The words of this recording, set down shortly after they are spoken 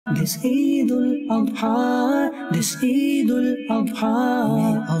this Eidul Adha, this Eidul Adha.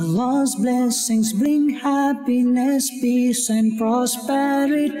 May Allah's blessings bring happiness, peace and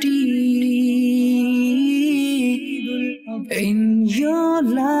prosperity in your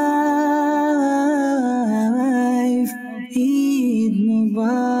life. Eid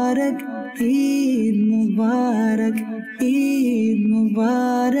Mubarak, Eid Mubarak, Eid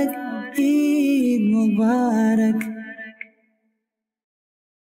Mubarak, Eid Mubarak.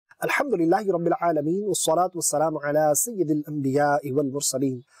 Alhamdulillahi Rabbil Alameen, wassalatu wassalamu ala Sayyidil Anbiya'i wal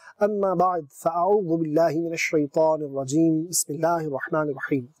Mursaleen. Amma ba'd, fa'a'udhu billahi minash shaitanir rajeem. Bismillahir Rahmanir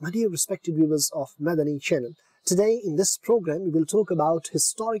Rahim. My dear respected viewers of Madani Channel, today in this program we will talk about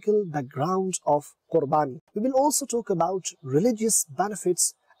historical background of Qurbani. We will also talk about religious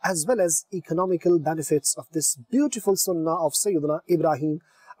benefits as well as economical benefits of this beautiful Sunnah of Sayyidina Ibrahim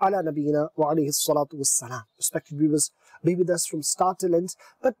ala nabiyina wa alayhi salatu wassalam. Respected viewers, be with us from start till end.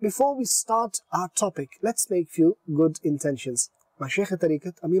 But before we start our topic, let's make few good intentions. My Shaykh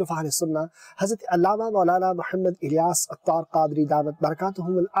Tariqat, Amir of Ahl Sunnah, Hazrat Allama Maulana Muhammad Ilyas Attar Qadri Damat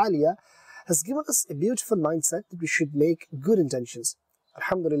Barakatuhum Al-Aliyah, has given us a beautiful mindset that we should make good intentions.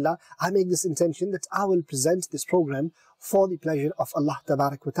 Alhamdulillah, I make this intention that I will present this program for the pleasure of Allah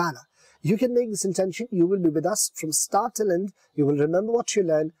Tabarak wa Ta'ala. You can make this intention, you will be with us from start till end, you will remember what you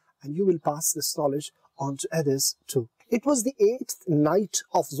learn, and you will pass this knowledge on to others too. It was the 8th night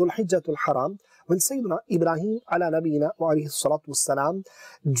of Zulhijjatul Haram when Sayyidina Ibrahim ala nabiyina wa alayhi salatu wassalam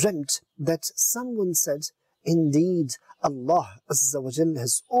dreamt that someone said, indeed Allah Azza wa Jal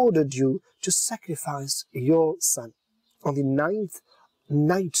has ordered you to sacrifice your son. On the 9th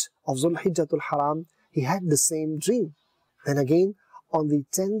night of Zulhijjatul Haram, he had the same dream. Then again, on the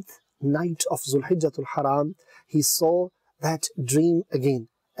 10th night of Zulhijjatul Haram, he saw that dream again.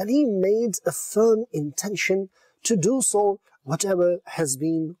 And he made a firm intention to do so whatever has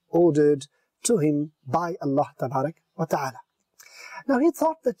been ordered to him by Allah Tabarak wa Ta'ala. Now he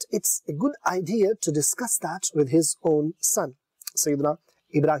thought that it's a good idea to discuss that with his own son. Sayyidina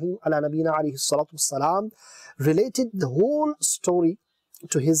Ibrahim ala nabina alayhi salatu wassalam related the whole story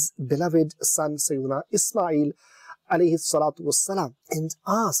to his beloved son Sayyidina Ismail alayhi salatu wassalam and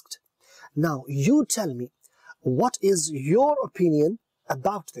asked, now you tell me, what is your opinion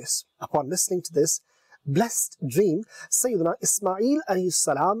about this? Upon listening to this blessed dream, Sayyidina Ismail alayhi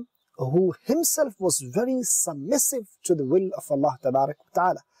salam, who himself was very submissive to the will of Allah Tabarak wa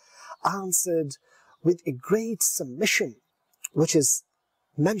Ta'ala, answered with a great submission, which is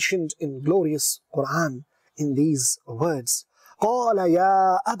mentioned in glorious Quran in these words. قَالَ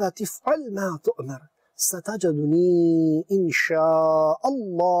يَا أَبَتِ افْعَلْ مَا تُؤْمَرُ سَتَجِدُنِي إِنْ شَاءَ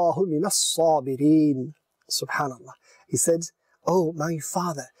اللَّهُ مِنَ الصَّابِرِينَ. Subhanallah. He said, oh my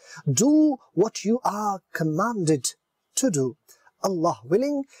father, do what you are commanded to do. Allah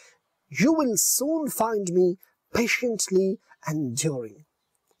willing, you will soon find me patiently enduring.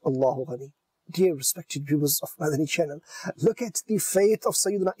 Allahu Ghani. Dear respected viewers of Madani Channel, look at the faith of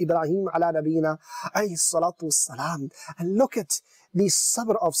Sayyidina Ibrahim ala nabiyina alayhi salatu wassalam, and look at the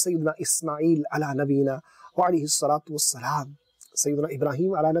sabr of Sayyidina Ismail ala nabiyina wa alayhi salatu wassalam. Sayyidina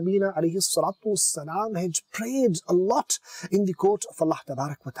Ibrahim ala nabiyina alayhi salatu wassalam had prayed a lot in the court of Allah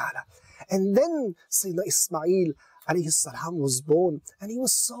Tabarak wa Ta'ala. And then Sayyidina Ismail alayhi salam was born, and he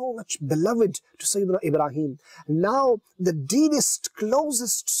was so much beloved to Sayyidina Ibrahim. Now the dearest,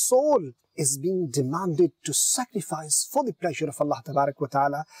 closest soul is being demanded to sacrifice for the pleasure of Allah Tabarak wa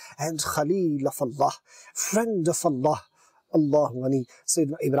Ta'ala, and Khalil of Allah, friend of Allah, Allahu Ghani,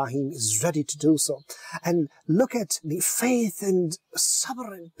 Sayyidina Ibrahim is ready to do so. And look at the faith and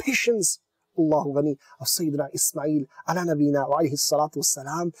sabr and patience, Allahu Ghani, of Sayyidina Ismail ala nabina wa alayhi salatu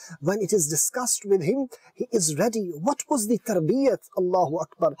wassalam. When it is discussed with him, he is ready. What was the tarbiyat, Allahu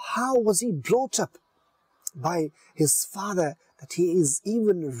Akbar? How was he brought up by his father that he is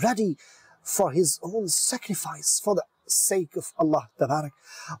even ready for his own sacrifice for the sake of Allah Tabarak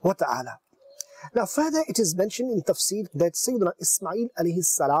wa Ta'ala? Now further it is mentioned in tafsir that Sayyidina Ismail alayhi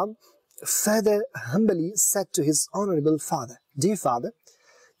salam further humbly said to his honorable father, dear father,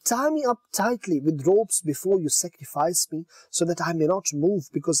 tie me up tightly with ropes before you sacrifice me, so that I may not move,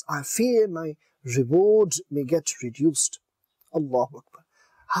 because I fear my reward may get reduced. Allahu Akbar.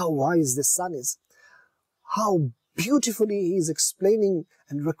 How wise this son is. How beautifully he is explaining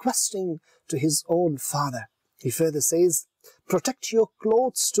and requesting to his own father. He further says, protect your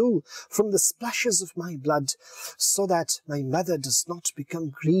clothes too from the splashes of my blood, so that my mother does not become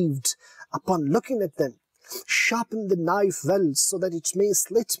grieved upon looking at them. Sharpen the knife well, so that it may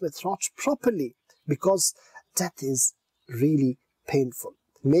slit my throat properly, because death is really painful.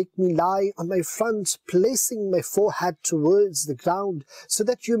 Make me lie on my front, placing my forehead towards the ground, so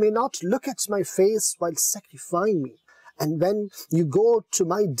that you may not look at my face while sacrificing me. And when you go to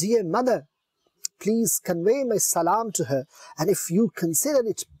my dear mother, please convey my salam to her, and if you consider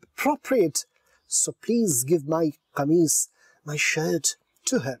it appropriate, so please give my qamis, my shirt,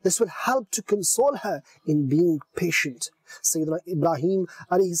 to her. This will help to console her in being patient. Sayyidina Ibrahim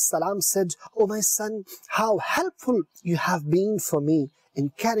alayhi salam said, "O my son, how helpful you have been for me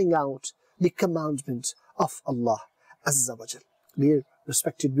in carrying out the commandment of Allah Azza wa Jal." Dear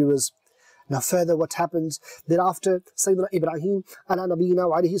respected viewers, now further what happened thereafter, Sayyidina Ibrahim ala nabiyina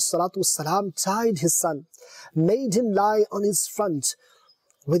wa alayhi salatu wassalam tied his son, made him lie on his front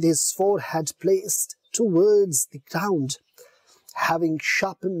with his forehead placed towards the ground. Having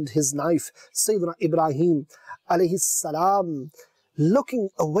sharpened his knife, Sayyidina Ibrahim alayhi salam, looking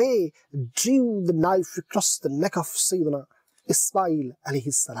away, drew the knife across the neck of Sayyidina Ismail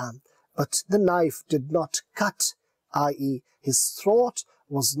alayhi salam. But the knife did not cut, i.e. his throat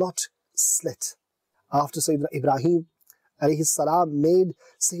was not slit. After Sayyidina Ibrahim alayhi salam made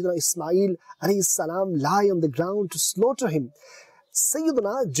Sayyidina Ismail alayhi salam lie on the ground to slaughter him,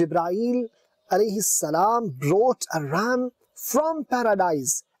 Sayyidina Jibreel alayhi salam brought a ram from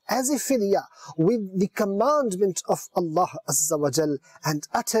paradise as a fidya with the commandment of Allah Azza wa Jal, and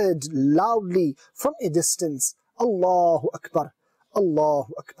uttered loudly from a distance, Allahu Akbar,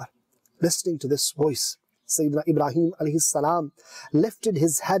 Allahu Akbar. Listening to this voice, Sayyidina Ibrahim alayhi salam lifted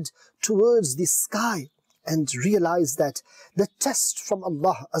his head towards the sky and realized that the test from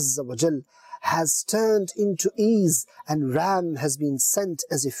Allah Azza wa Jal has turned into ease, and ram has been sent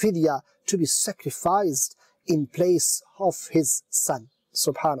as a fidya to be sacrificed in place of his son.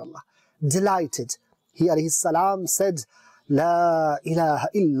 Subhanallah. Delighted, he alayhi salam said, La ilaha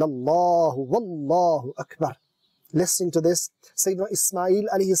illallah wallahu akbar. Listening to this, Sayyidina Ismail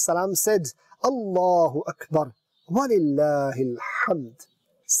alayhi salam said, Allahu Akbar walillahil hamd.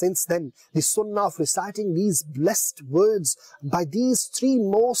 Since then, the sunnah of reciting these blessed words by these three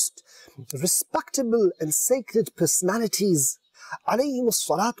most respectable and sacred personalities, alayhim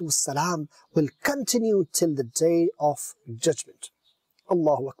as-salatu was-salam, will continue till the day of judgment.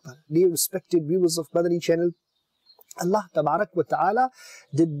 Allahu Akbar. Dear respected viewers of Madani Channel, Allah Tabarak wa Ta'ala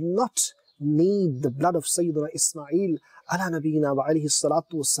did not need the blood of Sayyidina Ismail ala nabiyina wa alayhi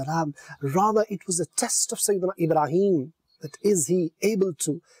salatu was-salam. Rather, it was a test of Sayyidina Ibrahim, that is he able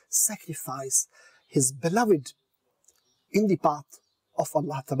to sacrifice his beloved in the path of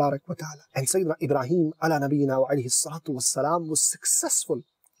Allah Tabarak wa Ta'ala. And Sayyidina Ibrahim ala nabiyina wa alayhi salatu was-salam was successful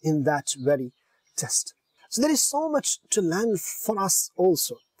in that very test. So there is so much to learn for us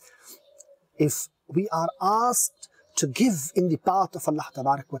also. If we are asked to give in the path of Allah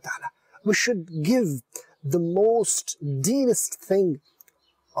Tabarak wa Ta'ala, we should give the most dearest thing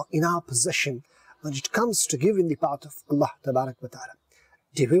in our possession when it comes to give in the path of Allah Tabarak wa Ta'ala.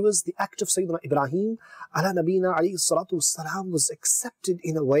 Dear viewers, the act of Sayyidina Ibrahim ala nabina alayhi salatu wassalam was accepted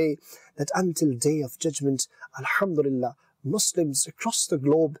in a way that until day of judgment, alhamdulillah, Muslims across the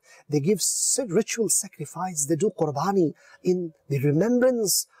globe, they give ritual sacrifice, they do Qurbani in the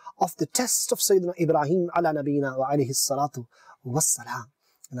remembrance of the test of Sayyidina Ibrahim ala nabina wa alayhi salatu wassalam.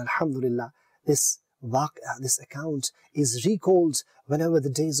 And alhamdulillah, this account is recalled whenever the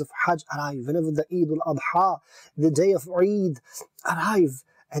days of Hajj arrive, whenever the Eid al-Adha, the day of Eid arrive,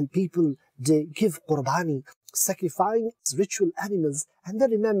 and people, they give Qurbani, sacrificing ritual animals, and they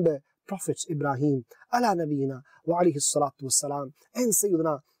remember Prophet Ibrahim ala nabiyina wa alayhi salatu wassalam, and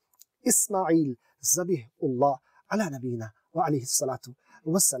Sayyidina Ismail Zabihullah ala nabiyina wa alayhi salatu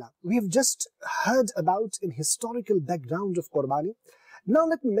wassalam. We have just heard about an historical background of Qurbani. Now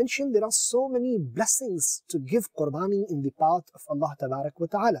let me mention there are so many blessings to give Qurbani in the path of Allah Tabarak wa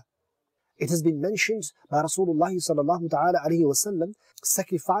Ta'ala. It has been mentioned by Rasulullah sallallahu ta'ala alayhi wa sallam,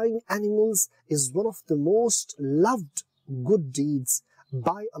 sacrificing animals is one of the most loved good deeds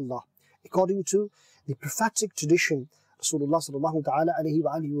by Allah. According to the prophetic tradition, Rasulullah sallallahu ta'ala alayhi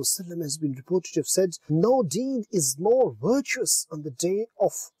wa sallam has been reported to have said, no deed is more virtuous on the day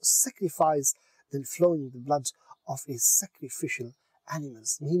of sacrifice than flowing the blood of a sacrificial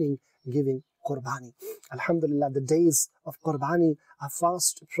animals, meaning giving Qurbani. Alhamdulillah, the days of Qurbani are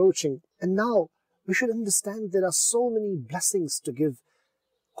fast approaching, and now we should understand there are so many blessings to give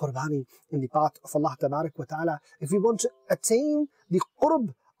Qurbani in the path of Allah Tabarak wa Ta'ala. If we want to attain the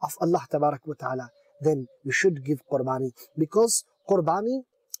Qurb of Allah Tabarak wa Ta'ala, then we should give Qurbani, because Qurbani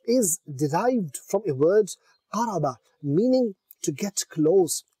is derived from a word qaraba, meaning to get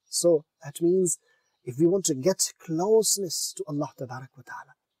close. So that means if we want to get closeness to Allah Tabarak wa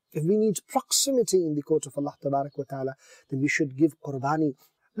Ta'ala, if we need proximity in the court of Allah Tabarak wa Ta'ala, then we should give Qurbani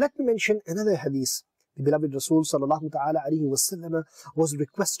Let me mention another hadith. The beloved Rasul sallallahu ta'ala alayhi wasallam was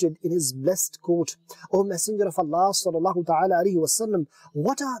requested in his blessed quote, O Messenger of Allah sallallahu ta'ala alayhi wasallam,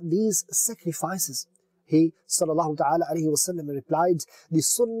 what are these sacrifices? He sallallahu ta'ala alayhi wasallam replied, the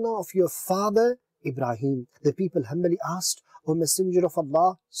sunnah of your father Ibrahim. The people humbly asked, O Messenger of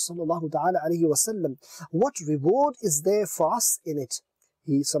Allah sallallahu ta'ala alayhi wasallam, what reward is there for us in it?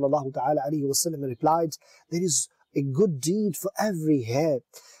 He sallallahu ta'ala alayhi wasallam replied, there is a good deed for every hair.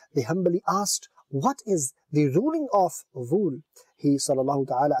 They humbly asked, what is the ruling of wool? He sallallahu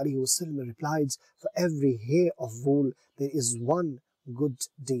ta'ala alayhi wasallam replied, for every hair of wool there is one good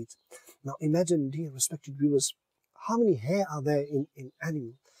deed. Now imagine, dear respected viewers, how many hair are there in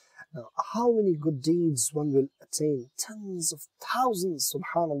animal? Now how many good deeds one will attain? Tens of thousands,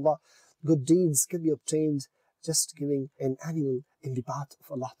 subhanallah, good deeds can be obtained just giving an animal in the path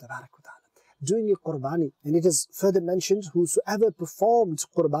of Allah Tabarak wa Ta'ala, doing a Qurbani. And it is further mentioned, whosoever performed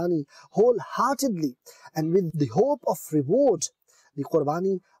Qurbani wholeheartedly and with the hope of reward, the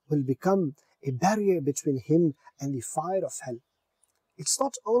Qurbani will become a barrier between him and the fire of hell. It's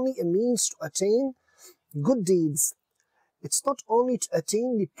not only a means to attain good deeds, it's not only to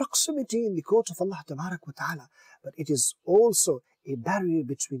attain the proximity in the court of Allah Tabarak wa Ta'ala, but it is also a barrier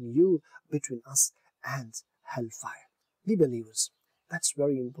between you, between us and hellfire. The believers, that's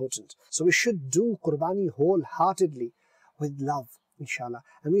very important. So we should do Qurbani wholeheartedly with love, inshallah.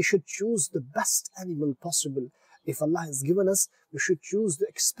 And we should choose the best animal possible. If Allah has given us, we should choose the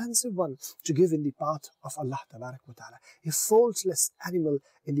expensive one to give in the path of Allah Tabarak wa Ta'ala. A faultless animal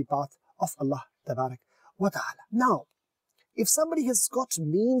in the path of Allah Tabarak wa Ta'ala. Now, if somebody has got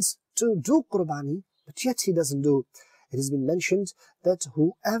means to do Qurbani, but yet he doesn't do, it has been mentioned that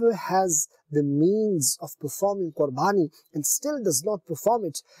whoever has the means of performing Qurbani and still does not perform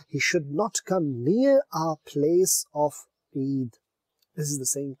it, he should not come near our place of Eid. This is the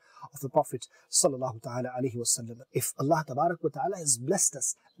saying of the Prophet sallallahu ta'ala alayhi wasallam. If Allah Tabarak wa Ta'ala has blessed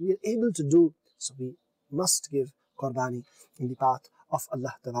us, we are able to do, so we must give Qurbani in the path of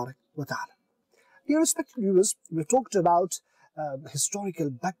Allah Tabarak wa Ta'ala. Dear respected viewers, we've talked about historical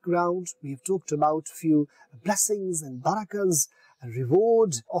background, we've talked about few blessings and barakas, and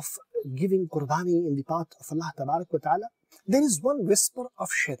reward of giving Qurbani in the path of Allah Tabarak wa Ta'ala. There is one whisper of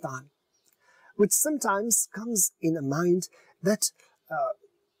shaitan, which sometimes comes in a mind that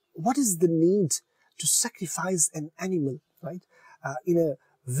what is the need to sacrifice an animal, right? In a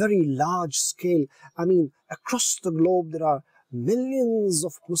very large scale. I mean, across the globe there are millions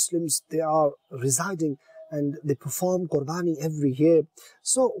of Muslims, they are residing and they perform Qurbani every year.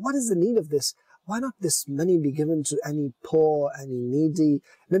 So what is the need of this? Why not this money be given to any poor, any needy?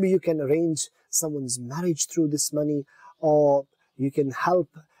 Maybe you can arrange someone's marriage through this money, or you can help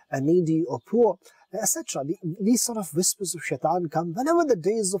a needy or poor, etc. These sort of whispers of shaitan come whenever the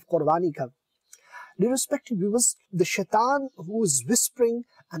days of Qurbani come. Dear respected viewers, the shaitan who is whispering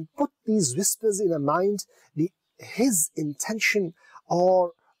and put these whispers in a mind, his intention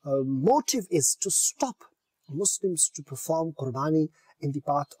or motive is to stop Muslims to perform Qurbani in the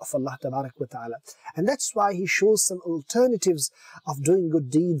path of Allah Tabarak wa Ta'ala. And that's why he shows some alternatives of doing good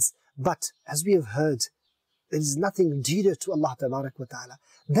deeds. But as we have heard, there is nothing dearer to Allah Tabarak wa Ta'ala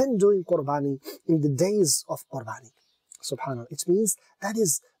than doing Qurbani in the days of Qurbani. Subhanallah. It means that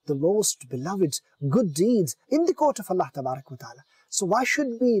is the most beloved good deed in the court of Allah Tabarak wa Ta'ala. So why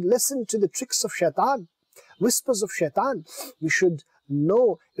should we listen to the tricks of shaitan, whispers of shaitan? We should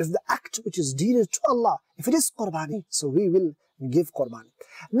know if the act which is dear to Allah, if it is Qurbani, so we will give Qurbani.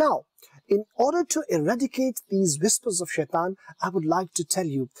 Now, in order to eradicate these whispers of shaitan, I would like to tell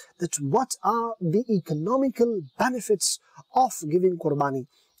you that what are the economical benefits of giving Qurbani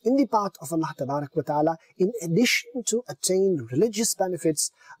in the path of Allah Tabarak wa Ta'ala, in addition to attain religious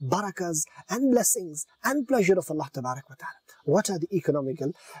benefits, barakas and blessings and pleasure of Allah Tabarak wa Ta'ala. What are the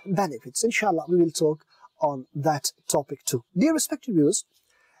economical benefits? Inshallah, we will talk on that topic too. Dear respected viewers,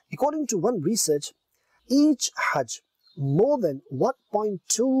 according to one research, each Hajj, more than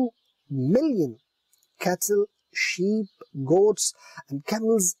 1.2 million cattle, sheep, goats and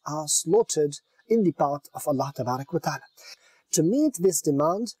camels are slaughtered in the path of Allah Tabarak wa Ta'ala. To meet this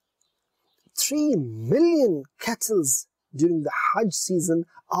demand, 3 million cattle during the Hajj season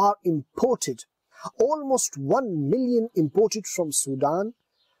are imported. Almost 1 million imported from Sudan,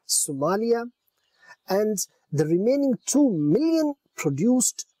 Somalia, and the remaining 2 million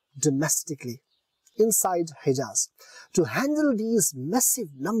produced domestically inside Hijaz. To handle these massive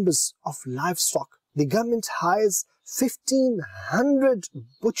numbers of livestock, the government hires 1,500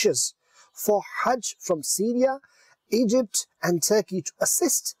 butchers for Hajj from Syria, Egypt and Turkey to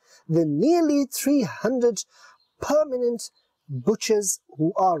assist the nearly 300 permanent butchers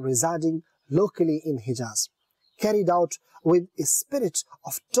who are residing locally in Hijaz, carried out with a spirit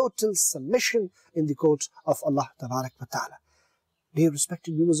of total submission in the court of Allah Tabarak wa Ta'ala. Dear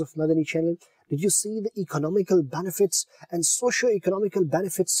respected viewers of Madani Channel, did you see the economical benefits and socio-economical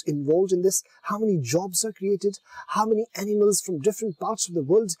benefits involved in this? How many jobs are created? How many animals from different parts of the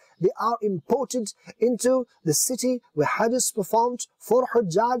world, they are imported into the city where Hajj is performed for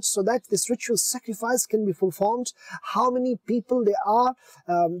Hujjaj so that this ritual sacrifice can be performed? How many people they are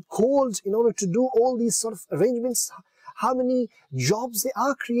called in order to do all these sort of arrangements? How many jobs they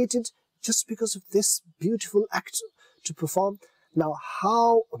are created just because of this beautiful act to perform? Now,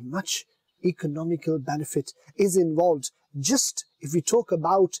 how much economical benefit is involved just if we talk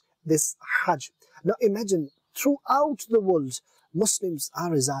about this Hajj? Now imagine, throughout the world, Muslims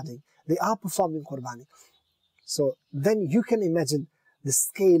are residing, they are performing Qurbani. So then you can imagine the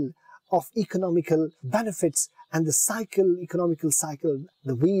scale of economical benefits and the economical cycle,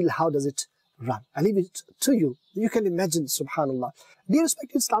 the wheel, how does it run? I leave it to you. You can imagine, subhanallah. Dear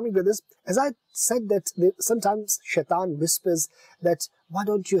respected Islamic brothers, as I said that sometimes shaitan whispers that why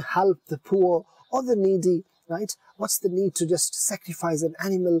don't you help the poor or the needy, right? What's the need to just sacrifice an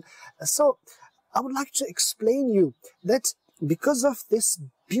animal? So I would like to explain you that because of this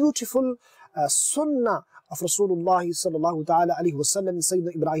beautiful sunnah of Rasulullah sallallahu ta'ala alayhi wa sallam,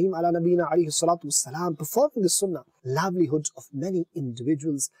 Sayyidina Ibrahim ala nabina alayhi salatu wassalam, performing the sunnah, livelihood of many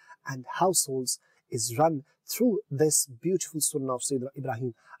individuals and households is run through this beautiful sunnah of Sayyidina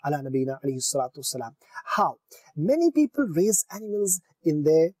Ibrahim ala nabina alayhi salatu wassalam. How? Many people raise animals in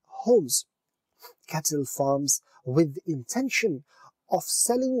their homes, cattle farms, with the intention of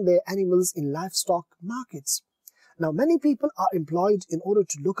selling their animals in livestock markets. Now many people are employed in order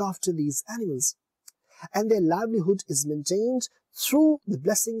to look after these animals, and their livelihood is maintained through the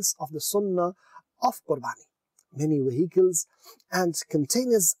blessings of the sunnah of Qurbani. Many vehicles and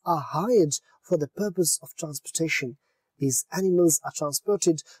containers are hired for the purpose of transportation. These animals are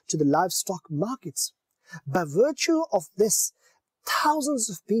transported to the livestock markets. By virtue of this, thousands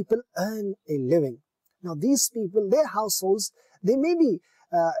of people earn a living. Now these people, their households, they may be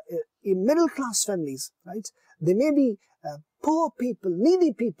in middle-class families, right? They may be poor people,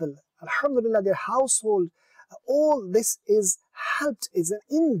 needy people. Alhamdulillah, their household, all this is helped, is an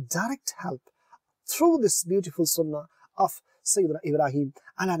indirect help through this beautiful sunnah of Sayyidina Ibrahim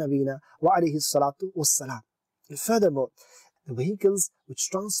ala nabina wa alayhi salatu wassalam. Furthermore, the vehicles which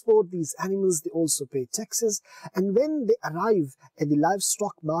transport these animals, they also pay taxes, and when they arrive at the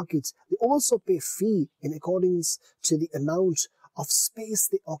livestock market, they also pay fee in accordance to the amount of space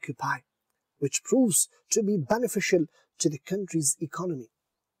they occupy, which proves to be beneficial to the country's economy.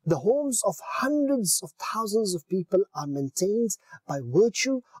 The homes of hundreds of thousands of people are maintained by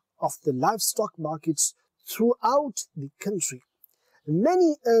virtue of the livestock markets throughout the country.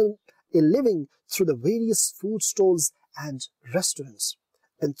 Many earn a living through the various food stalls and restaurants,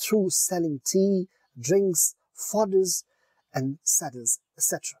 and through selling tea, drinks, fodders and saddles,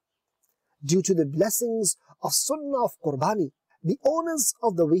 etc. Due to the blessings of Sunnah of Qurbani, the owners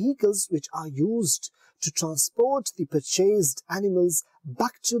of the vehicles which are used to transport the purchased animals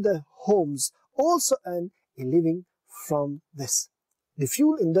back to their homes also earn a living from this. The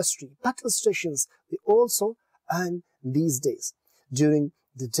fuel industry, petrol stations, they also earn these days. During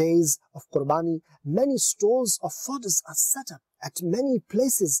the days of Qurbani, many stalls of fodders are set up at many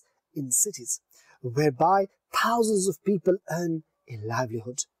places in cities, whereby thousands of people earn a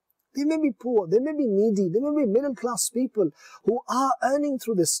livelihood. They may be poor, they may be needy, they may be middle-class people who are earning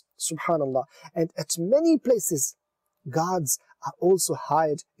through this, subhanallah. And at many places, guards are also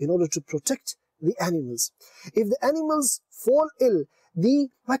hired in order to protect the animals. If the animals fall ill, the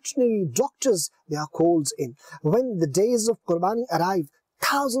veterinary doctors, they are called in. When the days of Qurbani arrive,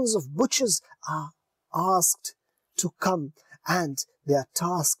 thousands of butchers are asked to come, and they are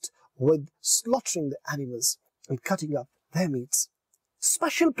tasked with slaughtering the animals and cutting up their meats.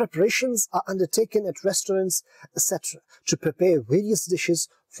 Special preparations are undertaken at restaurants, etc., to prepare various dishes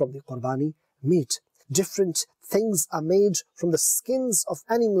from the Qurbani meat. Different things are made from the skins of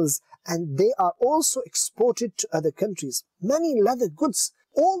animals, and they are also exported to other countries. Many leather goods,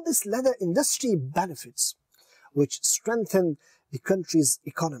 all this leather industry benefits, which strengthen the country's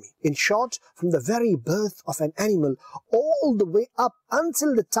economy. In short, from the very birth of an animal all the way up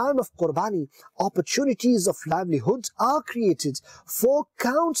until the time of Qurbani, opportunities of livelihood are created for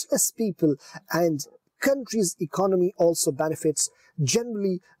countless people, and country's economy also benefits,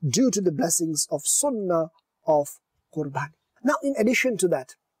 generally due to the blessings of Sunnah of Qurbani. Now, in addition to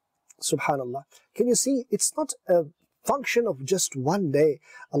that, subhanallah, can you see, it's not a function of just one day.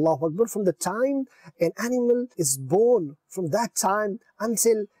 Allahu Akbar. From the time an animal is born, from that time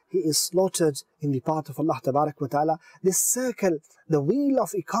until he is slaughtered in the path of Allah Tabarak wa Ta'ala, this circle, the wheel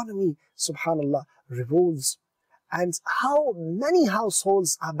of economy, subhanallah, revolves. And how many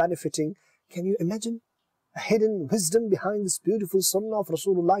households are benefiting? Can you imagine? A hidden wisdom behind this beautiful sunnah of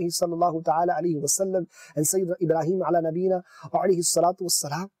Rasulullah sallallahu ta'ala alayhi wa sallam and Sayyidina Ibrahim ala nabina wa alayhi salatu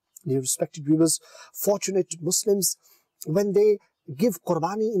wassalam. Dear respected viewers, fortunate Muslims, when they give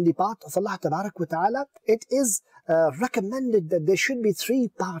Qurbani in the path of Allah Tabarak wa Ta'ala, it is recommended that there should be three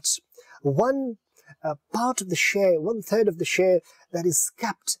parts. One part of the share, 1/3 of the share that is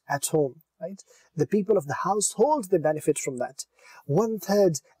kept at home. Right? The people of the household, they benefit from that.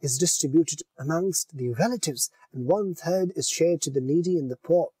 1/3 is distributed amongst the relatives, and 1/3 is shared to the needy and the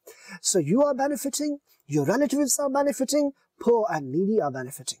poor. So you are benefiting, your relatives are benefiting, poor and needy are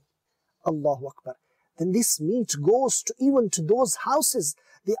benefiting. Allahu Akbar. Then this meat goes to even to those houses.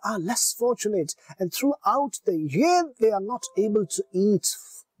 They are less fortunate, and throughout the year they are not able to eat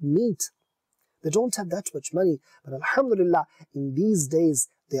meat. They don't have that much money, but alhamdulillah, in these days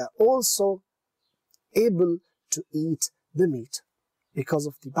they are also able to eat the meat because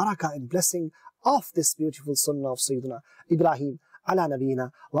of the barakah and blessing of this beautiful sunnah of Sayyidina Ibrahim ala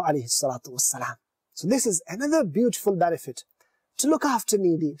nabina wa alayhi salatu wassalam. So this is another beautiful benefit, to look after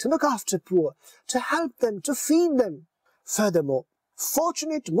needy, to look after poor, to help them, to feed them. Furthermore,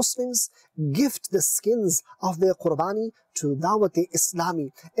 fortunate Muslims gift the skins of their Qurbani to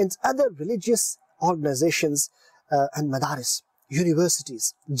Dawat-e-Islami and other religious organizations and madaris,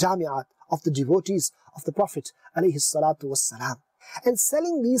 universities, jami'at of the devotees of the Prophet alayhi salatu wassalam. And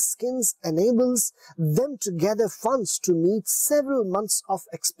selling these skins enables them to gather funds to meet several months of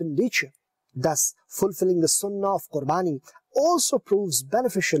expenditure. Thus, fulfilling the sunnah of Qurbani also proves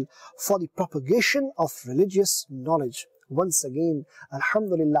beneficial for the propagation of religious knowledge. Once again,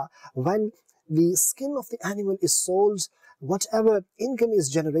 alhamdulillah, when the skin of the animal is sold, whatever income is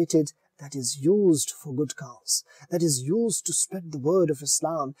generated, that is used for good cause, that is used to spread the word of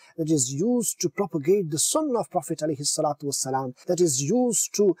Islam, that is used to propagate the sunnah of Prophet alayhi salatu wassalam, that is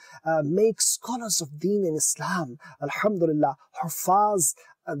used to make scholars of deen in Islam. Alhamdulillah, Hufaz,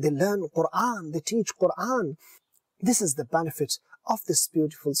 they learn Quran, they teach Quran. This is the benefit of this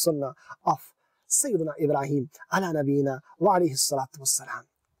beautiful sunnah of Sayyidina Ibrahim ala nabina wa alayhi salatu wassalam.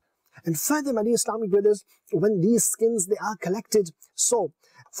 And further, my dear Islamic brothers, when these skins, they are collected, so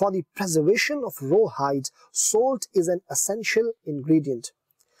for the preservation of rawhide, salt is an essential ingredient.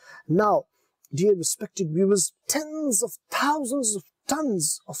 Now, dear respected viewers, tens of thousands of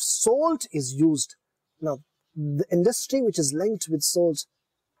tons of salt is used. Now, the industry which is linked with salt,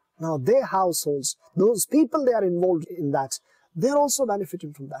 now their households, those people they are involved in that, they're also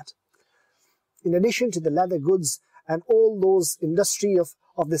benefiting from that. In addition to the leather goods and all those industry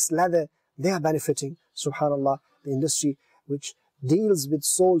of this leather, they are benefiting, subhanallah, the industry which deals with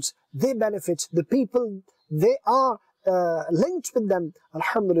salt, they benefit. The people, they are linked with them,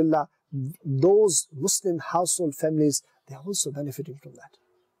 alhamdulillah, those Muslim household families, they are also benefiting from that.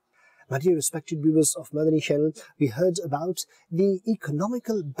 My dear respected viewers of Madani Channel, we heard about the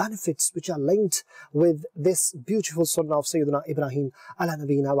economical benefits which are linked with this beautiful sunnah of Sayyidina Ibrahim ala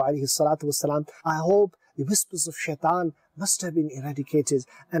nabina wa alayhi salatu wassalam. I hope the whispers of shaitan must have been eradicated,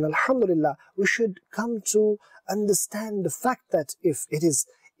 and alhamdulillah, we should come to understand the fact that if it is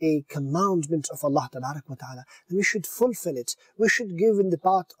a commandment of Allah Tabarak wa Ta'ala, then we should fulfill it. We should give in the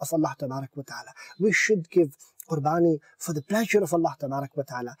path of Allah Tabarak wa Ta'ala. We should give Qurbani for the pleasure of Allah Tabarak wa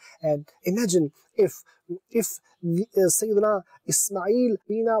Ta'ala. And imagine if Sayyidina Ismail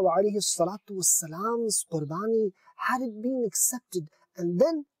bina wa alayhi salatu wassalam's Qurbani had it been accepted, and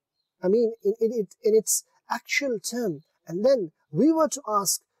then, I mean, in its actual term, and then we were to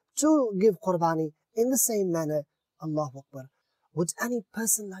ask to give Qurbani in the same manner, Allahu Akbar, would any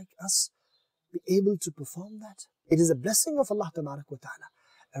person like us be able to perform that? It is a blessing of Allah Tabarak wa Ta'ala.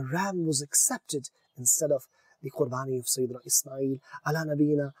 A ram was accepted instead of the Qurbani of Sayyidina Ismail ala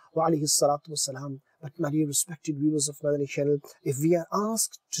nabina wa alayhi salatu wassalam. But my dear respected viewers of Madani Channel, if we are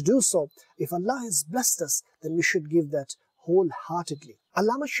asked to do so, if Allah has blessed us, then we should give that wholeheartedly.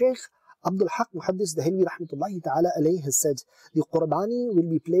 Allama Shaykh Abdul Haq Muhaddis Dahilwi rahmatullahi ta'ala alayhi has said, the Qurbani will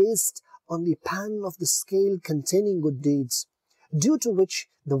be placed on the pan of the scale containing good deeds, due to which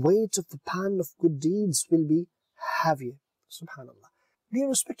the weight of the pan of good deeds will be heavier. Subhanallah. Dear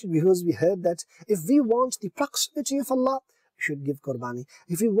respected viewers, we heard that if we want the proximity of Allah, we should give Qurbani.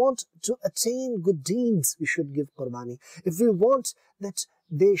 If we want to attain good deeds, we should give Qurbani. If we want that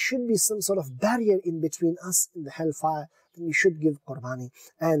there should be some sort of barrier in between us and the hellfire, then we should give Qurbani.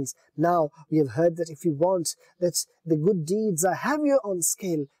 And now we have heard that if we want that the good deeds are heavier on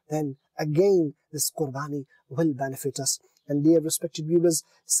scale, then again this Qurbani will benefit us. And dear respected viewers,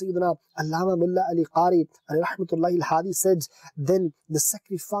 Sayyidina Allama Mullah Ali Qari alayhi rahmatullahi al-Hadi said, then the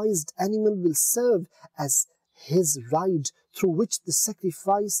sacrificed animal will serve as his ride, through which the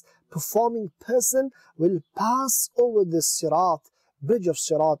sacrifice performing person will pass over the Sirat, bridge of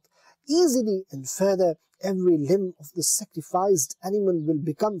Sirat, easily, and further every limb of the sacrificed animal will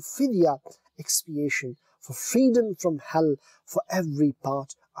become fidya, expiation, for freedom from hell for every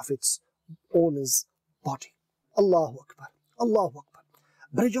part of its owner's body. Allahu Akbar, Allahu Akbar.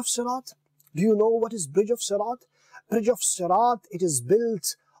 Bridge of Sirat, do you know what is Bridge of Sirat? Bridge of Sirat, it is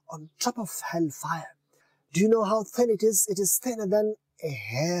built on top of hellfire. Do you know how thin it is? It is thinner than a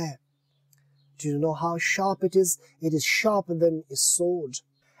hair. Do you know how sharp it is? It is sharper than a sword.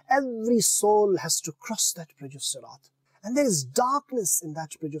 Every soul has to cross that bridge of Sirat. And there is darkness in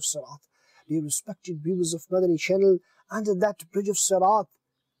that bridge of Sirat. Dear respected viewers of Madani Channel, under that bridge of Sirat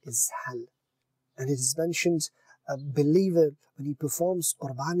is hell. And it is mentioned, a believer, when he performs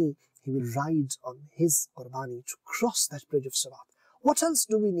Qurbani, he will ride on his Qurbani to cross that bridge of Sirat. What else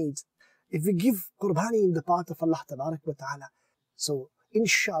do we need? If we give Qurbani in the path of Allah Tabarak wa Ta'ala, so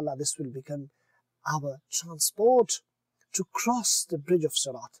inshallah this will become our transport to cross the bridge of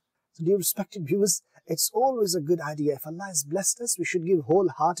Sirat. So dear respected viewers, it's always a good idea. If Allah has blessed us, we should give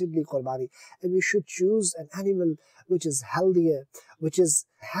wholeheartedly Qurbani, and we should choose an animal which is healthier, which is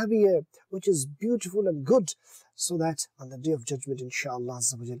heavier, which is beautiful and good, so that on the Day of Judgment, inshallah,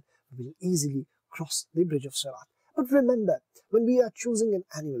 we will easily cross the bridge of Sirat. But remember, when we are choosing an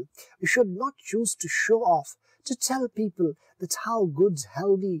animal, we should not choose to show off, to tell people that how good,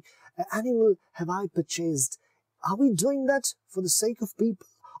 healthy an animal have I purchased. Are we doing that for the sake of people,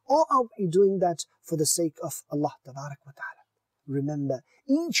 or are we doing that for the sake of Allah Tabarak wa Ta'ala? Remember,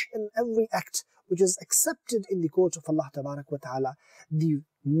 each and every act which is accepted in the court of Allah Tabarak wa Ta'ala, the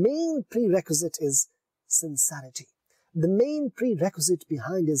main prerequisite is sincerity. The main prerequisite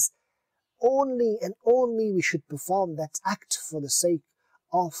behind is only and only we should perform that act for the sake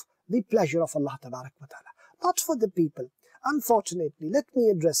of the pleasure of Allah Tabarak wa Ta'ala, not for the people. Unfortunately, let me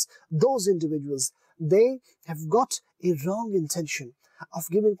address those individuals. They have got a wrong intention of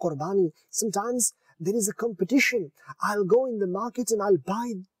giving Qurbani. Sometimes there is a competition. I'll go in the market and I'll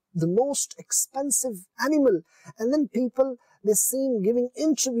buy the most expensive animal. And then people, they seem giving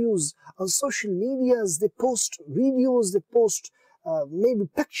interviews on social medias, they post videos, they post maybe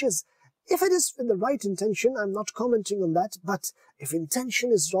pictures. If it is with the right intention, I'm not commenting on that, but if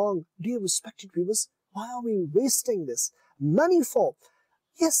intention is wrong, dear respected viewers, why are we wasting this money for?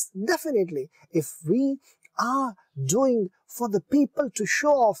 Yes, definitely, if we are doing for the people to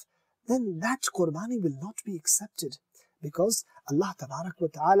show off, then that Qurbani will not be accepted, because Allah Tabarak wa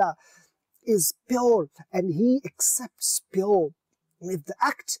Ta'ala is pure and He accepts pure. And if the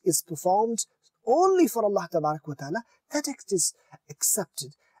act is performed only for Allah Tabarak wa Ta'ala, that act is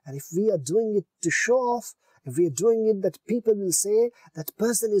accepted. And if we are doing it to show off, if we are doing it that people will say that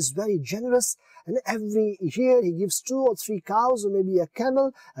person is very generous and every year he gives 2 or 3 cows or maybe a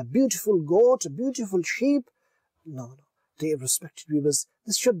camel, a beautiful goat, a beautiful sheep. No, dear respected viewers,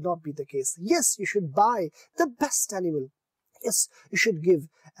 this should not be the case. Yes, you should buy the best animal. Yes, you should give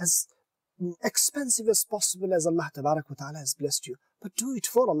as expensive as possible as Allah Tabarak wa Ta'ala has blessed you. But do it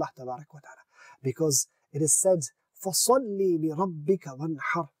for Allah Tabarak wa Ta'ala. Because it is said, فَصَلِّ لِرَبِّكَ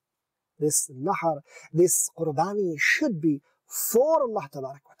وَانْحَرْ. This nahar, this Qurbani should be for Allah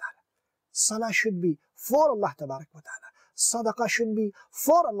Tabarak wa Ta'ala. Salah should be for Allah Tabarak wa Ta'ala. Sadaqah should be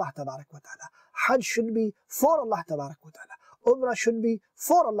for Allah Tabarak wa Ta'ala. Hajj should be for Allah Tabarak wa Ta'ala. Umrah should be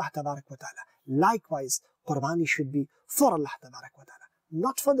for Allah Tabarak wa Ta'ala. Likewise, Qurbani should be for Allah Tabarak wa Ta'ala,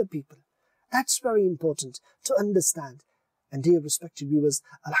 not for the people. That's very important to understand. And dear respected viewers,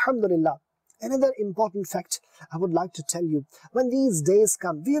 Alhamdulillah, another important fact I would like to tell you, when these days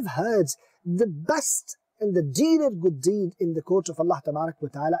come, we have heard the best and the deeded good deed in the court of Allah Tabarak wa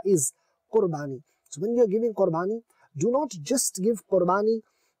Ta'ala is Qurbani. So when you're giving Qurbani, do not just give Qurbani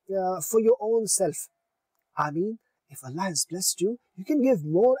for your own self. I mean, if Allah has blessed you, you can give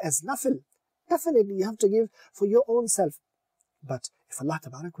more as nafil. Definitely you have to give for your own self. But if Allah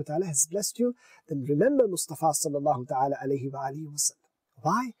Tabarak wa Ta'ala has blessed you, then remember Mustafa sallallahu ta'ala alayhi wa alihi wa sallam.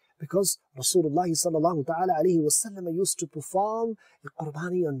 Why? Because Rasulullah sallallahu ta'ala alayhi wa sallam used to perform a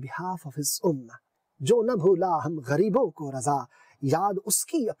Qurbani on behalf of his ummah. Jo na bhula hum gharibon ko raza, yaad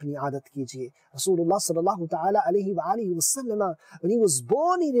uski apni aadat kijiye. Rasulullah sallallahu ta'ala alayhi wa alihi wa sallam, when he was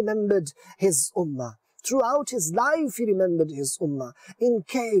born, he remembered his ummah. Throughout his life, he remembered his ummah. In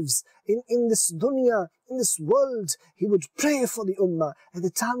caves, in this dunya, in this world, he would pray for the ummah. At the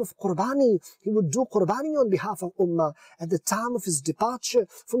time of Qurbani, he would do Qurbani on behalf of ummah. At the time of his departure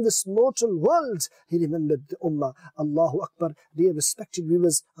from this mortal world, he remembered the ummah. Allahu Akbar. Dear respected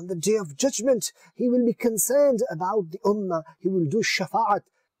viewers, on the day of judgment, he will be concerned about the ummah. He will do shafa'at.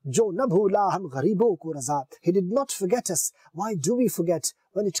 Jo na bhoola hum gharibon ko raza. He did not forget us. Why do we forget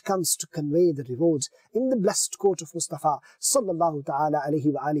when it comes to convey the reward in the blessed court of Mustafa sallallahu ta'ala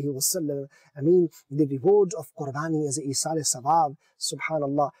alayhi wa alihi wa sallam? I mean, the reward of Qurbani is Isal Sawab.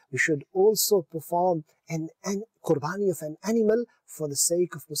 Subhanallah, we should also perform an Qurbani of an animal for the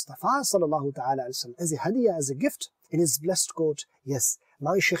sake of Mustafa sallallahu ta'ala alayhi wa sallam, as a hadiyah, as a gift in his blessed court. Yes,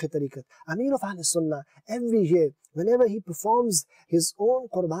 my Shaykh Tariqat, Amir of Ahl Sunnah, every year, whenever he performs his own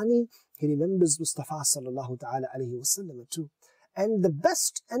Qurbani, he remembers Mustafa sallallahu ta'ala alayhi wa sallam too. And the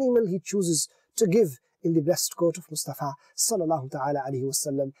best animal he chooses to give in the blessed court of Mustafa sallallahu ta'ala alayhi wa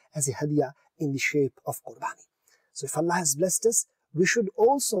sallam as a hadiyah in the shape of Qurbani. So if Allah has blessed us, we should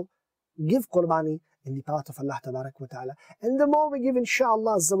also give Qurbani in the path of Allah tabarak wa ta'ala. And the more we give,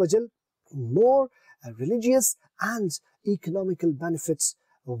 inshaAllah azza wa jal, more religious and economical benefits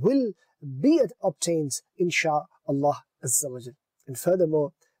will be obtained, inshaAllah azza wa jal. And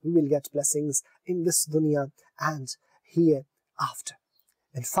furthermore, we will get blessings in this dunya and hereafter.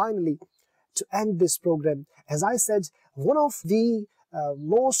 And finally, to end this program, as I said, one of the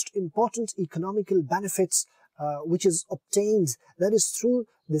most important economical benefits which is obtained, that is through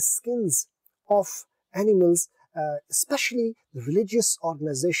the skins of animals, especially the religious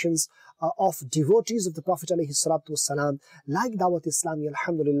organizations of devotees of the Prophet ﷺ, like Dawat Islami,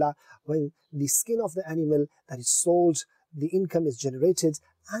 alhamdulillah, when the skin of the animal that is sold, the income is generated,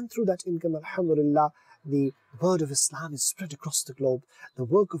 and through that income, alhamdulillah, the word of Islam is spread across the globe. The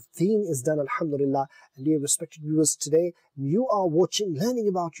work of deen is done, alhamdulillah. And dear respected viewers, today you are watching, learning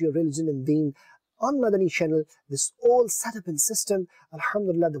about your religion and deen on Madani Channel. This all setup and system,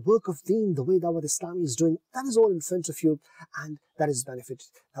 alhamdulillah, the work of deen, the way Dawat Islami is doing, that is all in front of you, and that is benefited.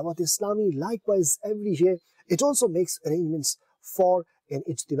 Dawat Islami, likewise, every year, it also makes arrangements for an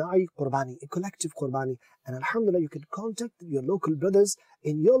ijtima'i Qurbani, a collective Qurbani. And alhamdulillah, you can contact your local brothers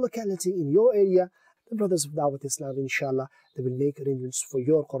in your locality, in your area, the brothers of Dawat Islam, inshallah, they will make arrangements for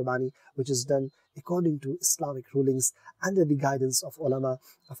your Qurbani, which is done according to Islamic rulings under the guidance of ulama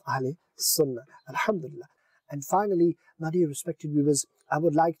of Ahl Sunnah. Alhamdulillah. And finally, my dear respected viewers, I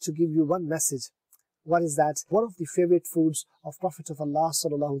would like to give you one message. What is that? One of the favorite foods of Prophet of Allah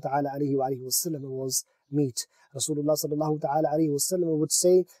sallallahu ta'ala alayhi wa sallam was meat. Rasulullah sallallahu ta'ala alayhi wa sallam would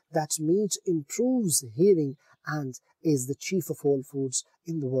say that meat improves hearing and is the chief of all foods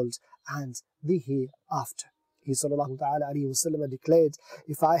in the world and the hereafter. He sallallahu ta'ala alayhi wa sallam declared,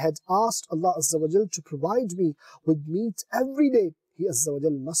 if I had asked Allah azza wa jal to provide me with meat every day, He azza wa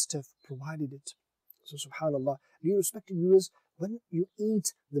jal must have provided it. So subhanallah, dear respected viewers, when you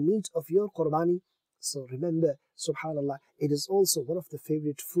eat the meat of your Qurbani, so remember, subhanallah, it is also one of the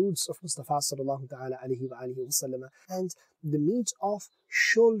favorite foods of Mustafa sallallahu ta'ala alayhi wa sallam. And the meat of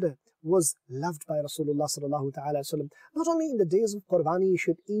shoulder was loved by Rasulullah sallallahu ta'ala sallam. Not only in the days of Qurbani, you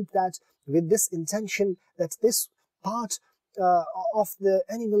should eat that with this intention that this part of the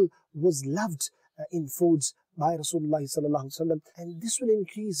animal was loved in foods by Rasulullah sallallahu sallam. And this will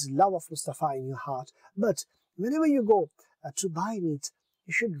increase love of Mustafa in your heart. But whenever you go to buy meat,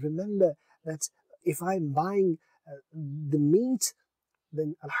 you should remember that if I'm buying the meat,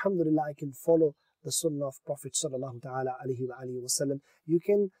 then alhamdulillah, I can follow the sunnah of Prophet sallallahu ta'ala alayhi wa sallam. You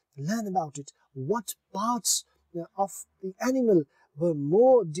can learn about it. What parts of the animal were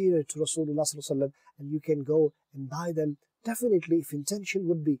more dear to Rasulullah sallallahu alayhi wa sallam, and you can go and buy them. Definitely, if intention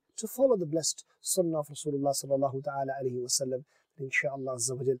would be to follow the blessed sunnah of Rasulullah sallallahu ta'ala alayhi wa sallam, then inshaAllah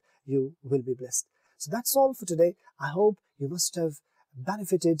azza wa jal, you will be blessed. So that's all for today. I hope you must have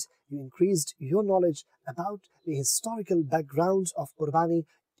benefited, you increased your knowledge about the historical background of Qurbani.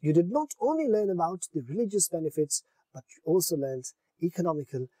 You did not only learn about the religious benefits, but you also learned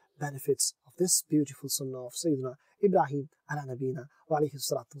economical benefits of this beautiful sunnah of Sayyidina Ibrahim ala nabina wa alayhi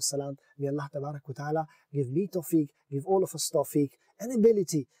salatu wassalam. May Allah tabarak wa ta'ala give me tawfiq, give all of us tawfiq and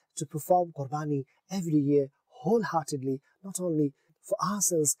ability to perform Qurbani every year wholeheartedly, not only for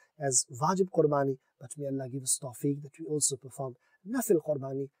ourselves as wajib Qurbani, but may Allah give us tawfiq that we also perform nafil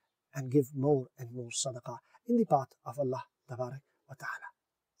Qurbani and give more and more sadaqah in the path of Allah tabarak wa ta'ala.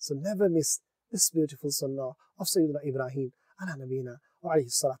 So never miss this beautiful sunnah of Sayyidina Ibrahim ala nabina wa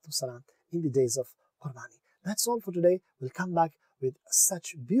alayhi salatu wasalam in the days of Qurbani. That's all for today. We'll come back with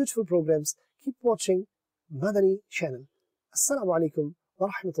such beautiful programs. Keep watching Madani Channel. Assalamu alaikum wa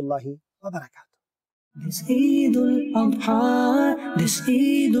rahmatullahi wa barakatuh. This Eid-ul-Adha, this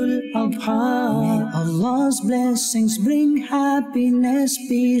Eid-ul-Adha, may Allah's blessings bring happiness,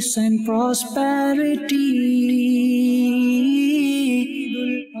 peace and prosperity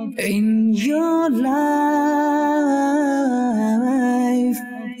in your life.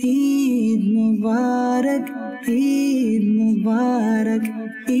 Eid Mubarak, Eid Mubarak,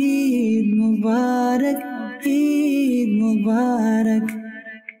 Eid Mubarak, Eid Mubarak.